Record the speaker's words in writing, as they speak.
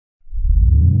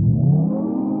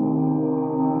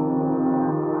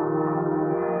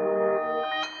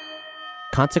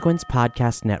Consequence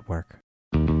Podcast Network.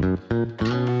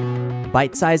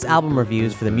 Bite-sized album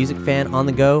reviews for the music fan on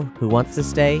the go who wants to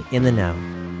stay in the know.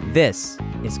 This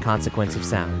is Consequence of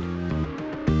Sound.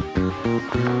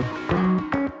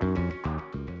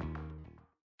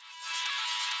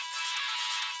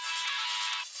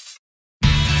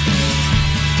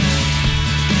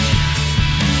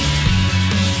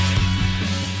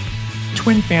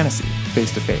 Twin Fantasy,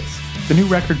 Face to Face, the new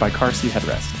record by Car Seat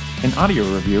Headrest, an audio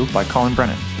review by Colin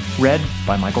Brennan, read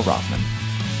by Michael Rothman.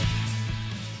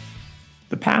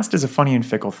 The past is a funny and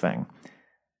fickle thing.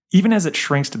 Even as it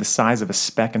shrinks to the size of a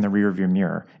speck in the rearview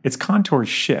mirror, its contours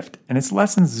shift and its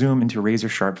lessons zoom into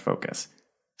razor-sharp focus.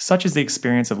 Such is the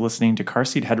experience of listening to Car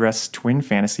Seat Headrest's Twin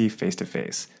Fantasy Face to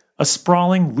Face, a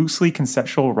sprawling, loosely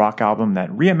conceptual rock album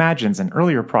that reimagines an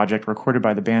earlier project recorded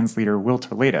by the band's leader Will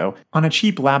Toledo on a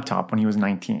cheap laptop when he was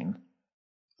 19.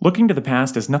 Looking to the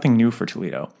past is nothing new for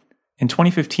Toledo. In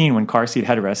 2015, when Car Seat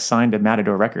Headrest signed to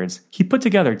Matador Records, he put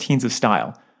together Teens of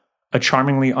Style, a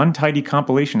charmingly untidy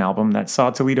compilation album that saw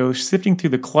Toledo sifting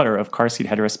through the clutter of Car Seat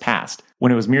Headrest's past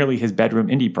when it was merely his bedroom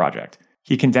indie project.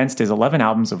 He condensed his 11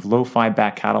 albums of lo-fi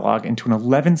back catalog into an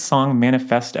 11-song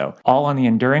manifesto, all on the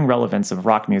enduring relevance of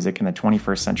rock music in the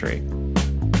 21st century.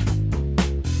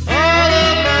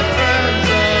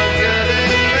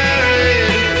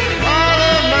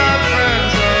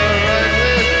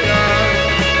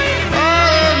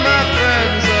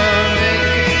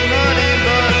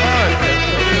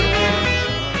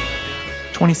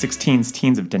 Twenty 2016's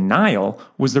Teens of Denial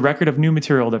was the record of new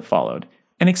material that followed,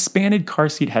 an expanded Car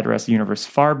Seat Headrest universe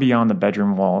far beyond the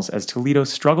bedroom walls as Toledo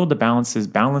struggled to balance his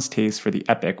boundless taste for the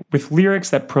epic with lyrics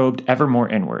that probed ever more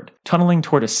inward, tunneling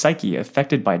toward a psyche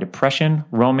affected by depression,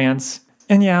 romance,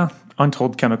 and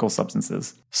untold chemical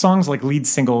substances. Songs like lead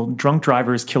single Drunk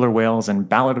Drivers, Killer Whales, and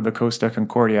Ballad of the Costa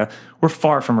Concordia were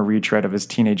far from a retread of his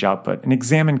teenage output and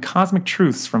examined cosmic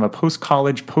truths from a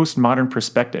post-college, postmodern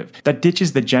perspective that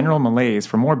ditches the general malaise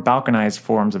for more balkanized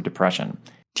forms of depression.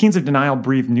 Teens of Denial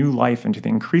breathed new life into the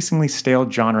increasingly stale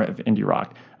genre of indie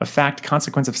rock, a fact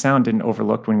Consequence of Sound didn't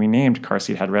overlook when we named Car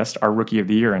Seat Headrest our Rookie of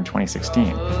the Year in 2016.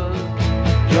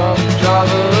 Drunk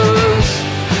drivers,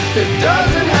 it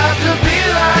doesn't have to be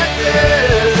like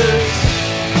this.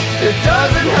 It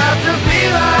doesn't have to be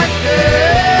like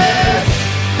this.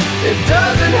 It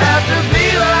doesn't have to be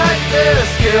like this.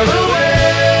 Killer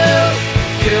whales,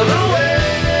 killer whales.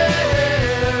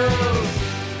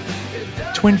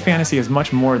 Twin Fantasy is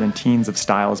much more than Teens of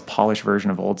Style's polished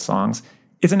version of old songs.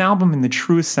 It's an album in the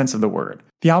truest sense of the word.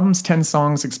 The album's 10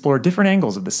 songs explore different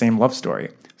angles of the same love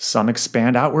story. Some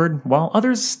expand outward, while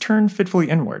others turn fitfully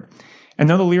inward. And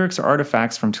though the lyrics are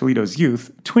artifacts from Toledo's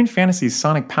youth, Twin Fantasy's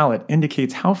sonic palette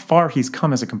indicates how far he's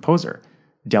come as a composer.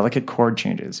 Delicate chord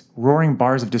changes, roaring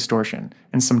bars of distortion,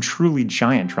 and some truly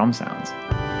giant drum sounds.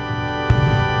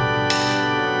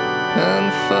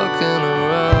 And fucking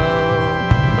around,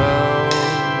 round,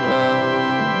 round,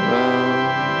 round.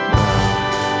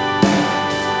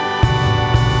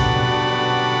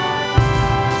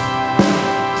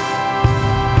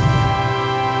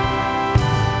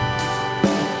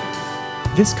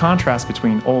 This contrast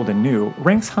between old and new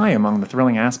ranks high among the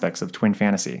thrilling aspects of Twin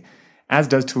Fantasy, as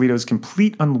does Toledo's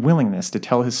complete unwillingness to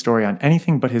tell his story on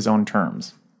anything but his own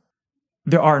terms.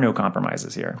 There are no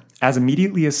compromises here, as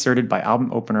immediately asserted by album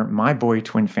opener My Boy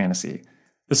Twin Fantasy.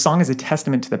 The song is a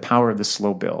testament to the power of the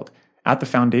slow build. At the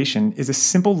foundation is a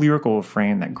simple lyrical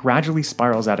refrain that gradually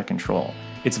spirals out of control,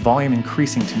 its volume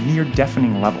increasing to near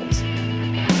deafening levels.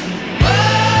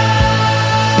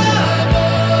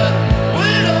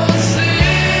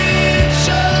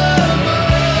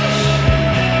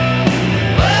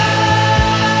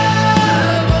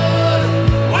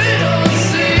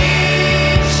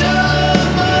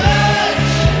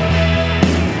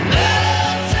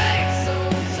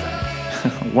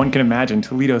 One can imagine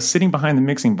Toledo sitting behind the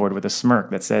mixing board with a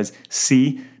smirk that says,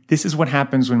 "See, this is what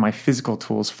happens when my physical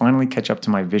tools finally catch up to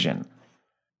my vision."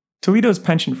 Toledo's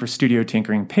penchant for studio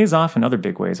tinkering pays off in other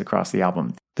big ways across the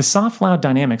album. The soft, loud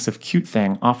dynamics of Cute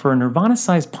Thing offer a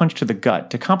Nirvana-sized punch to the gut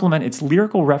to complement its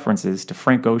lyrical references to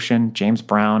Frank Ocean, James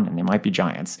Brown, and They Might Be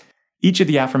Giants. Each of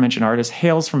the aforementioned artists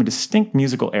hails from a distinct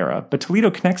musical era, but Toledo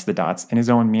connects the dots in his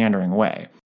own meandering way.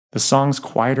 The song's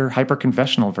quieter,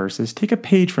 hyper-confessional verses take a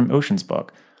page from Ocean's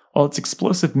book, while its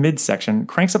explosive midsection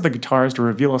cranks up the guitars to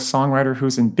reveal a songwriter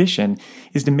whose ambition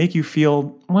is to make you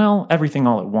feel, well, everything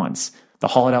all at once. The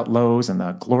hollowed-out lows and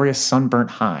the glorious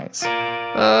sunburnt highs.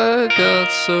 I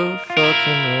got so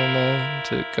fucking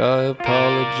romantic, I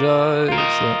apologize.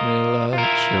 Let me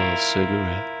light your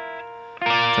cigarette.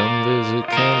 Come visit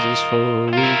Kansas for a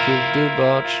week of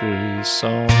debauchery,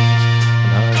 songs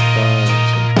and high fives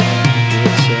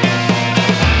and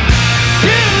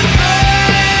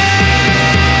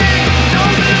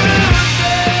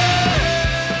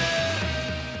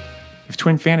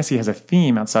Twin Fantasy has a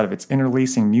theme outside of its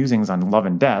interlacing musings on love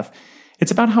and death, it's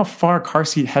about how far Car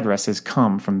Seat Headrest has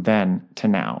come from then to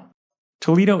now.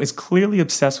 Toledo is clearly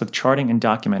obsessed with charting and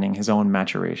documenting his own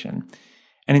maturation.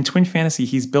 And in Twin Fantasy,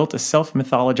 he's built a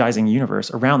self-mythologizing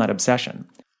universe around that obsession.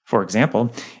 For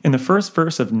example, in the first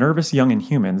verse of Nervous Young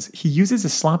Inhumans, he uses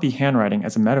his sloppy handwriting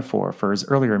as a metaphor for his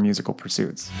earlier musical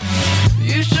pursuits.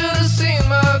 You should have seen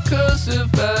my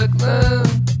cursive back then.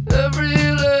 Every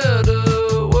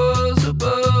letter was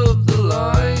above the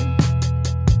line.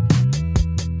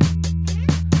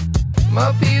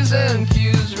 My P's and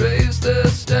Q's raised their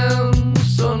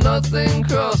stems, so nothing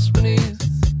crossed beneath.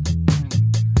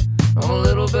 I'm a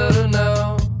little better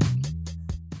now.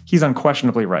 He's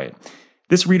unquestionably right.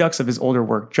 This redux of his older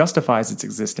work justifies its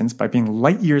existence by being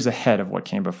light years ahead of what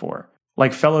came before.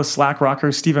 Like fellow slack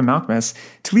rocker Stephen Malkmus,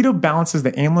 Toledo balances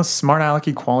the aimless,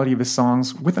 smart-alecky quality of his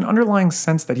songs with an underlying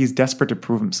sense that he's desperate to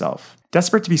prove himself,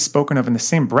 desperate to be spoken of in the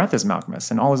same breath as Malkmus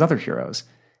and all his other heroes.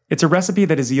 It's a recipe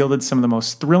that has yielded some of the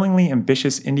most thrillingly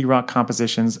ambitious indie rock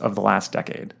compositions of the last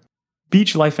decade.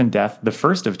 Beach Life and Death, the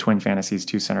first of Twin Fantasy's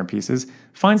two centerpieces,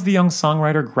 finds the young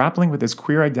songwriter grappling with his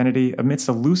queer identity amidst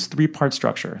a loose three-part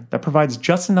structure that provides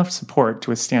just enough support to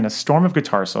withstand a storm of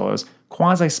guitar solos,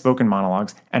 quasi-spoken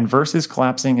monologues, and verses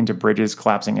collapsing into bridges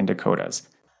collapsing into codas.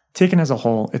 Taken as a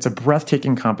whole, it's a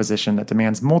breathtaking composition that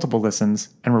demands multiple listens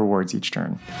and rewards each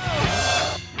turn.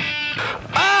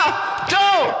 I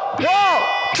don't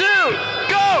want to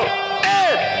go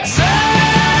insane!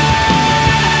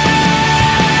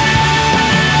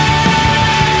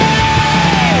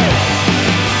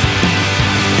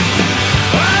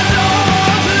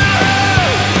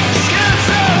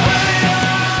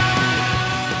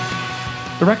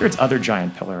 The record's other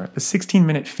giant pillar, the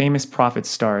 16-minute Famous Prophet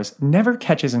Stars, never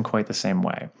catches in quite the same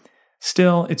way.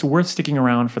 Still, it's worth sticking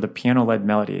around for the piano-led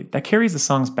melody that carries the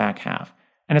song's back half,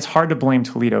 and it's hard to blame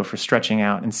Toledo for stretching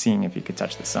out and seeing if he could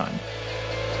touch the sun.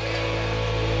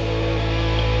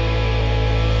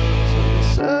 So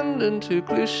descend into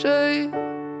cliche.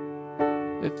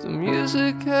 If the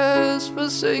music has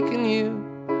forsaken you,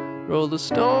 roll the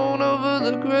stone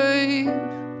over the grave.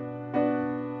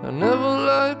 I never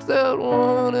liked that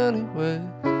one anyway.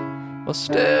 Or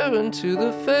stare into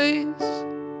the face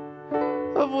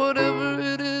of whatever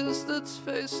it is that's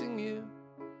facing you.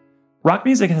 Rock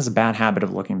music has a bad habit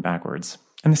of looking backwards,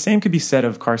 and the same could be said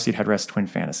of Car Seat Headrest Twin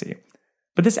Fantasy.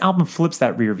 But this album flips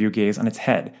that rear-view gaze on its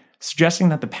head, suggesting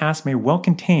that the past may well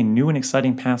contain new and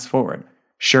exciting paths forward.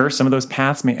 Sure, some of those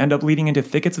paths may end up leading into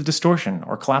thickets of distortion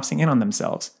or collapsing in on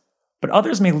themselves, but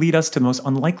others may lead us to the most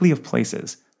unlikely of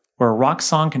places, where a rock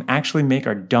song can actually make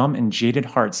our dumb and jaded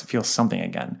hearts feel something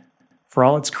again. For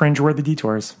all its cringe-worthy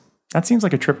detours, that seems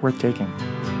like a trip worth taking.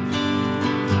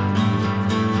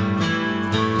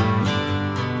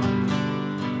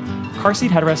 Car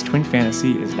Seat Headrest Twin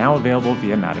Fantasy is now available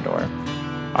via Matador.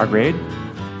 Our grade?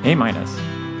 A-.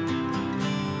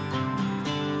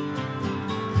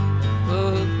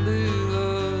 Lovely,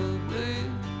 lovely.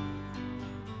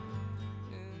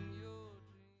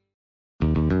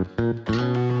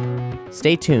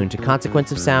 Stay tuned to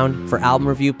Consequence of Sound for album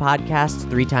review podcasts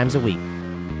 3 times a week.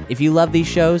 If you love these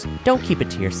shows, don't keep it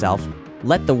to yourself.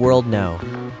 Let the world know.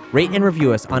 Rate and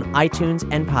review us on iTunes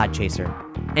and Podchaser.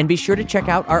 And be sure to check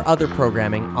out our other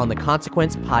programming on the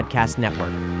Consequence Podcast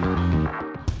Network.